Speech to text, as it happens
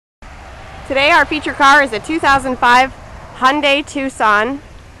Today our feature car is a 2005 Hyundai Tucson.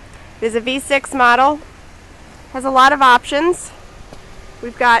 It is a V6 model. Has a lot of options.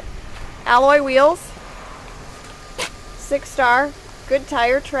 We've got alloy wheels, 6-star, good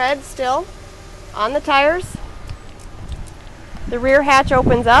tire tread still on the tires. The rear hatch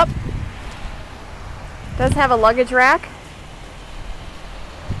opens up. Does have a luggage rack.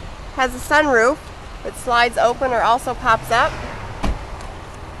 Has a sunroof that slides open or also pops up.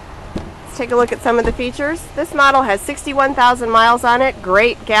 Let's take a look at some of the features. This model has 61,000 miles on it,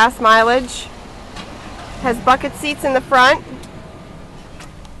 great gas mileage. Has bucket seats in the front.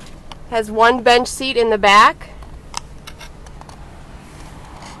 Has one bench seat in the back.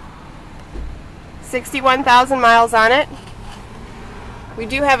 61,000 miles on it. We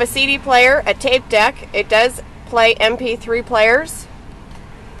do have a CD player, a tape deck. It does play MP3 players.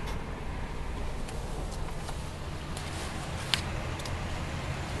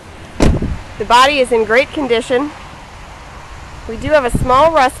 The body is in great condition. We do have a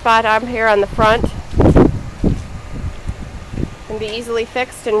small rust spot on here on the front. Can be easily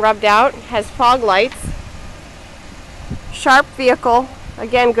fixed and rubbed out. Has fog lights. Sharp vehicle.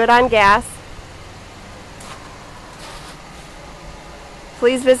 Again, good on gas.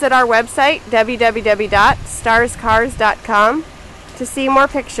 Please visit our website, www.starscars.com, to see more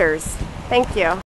pictures. Thank you.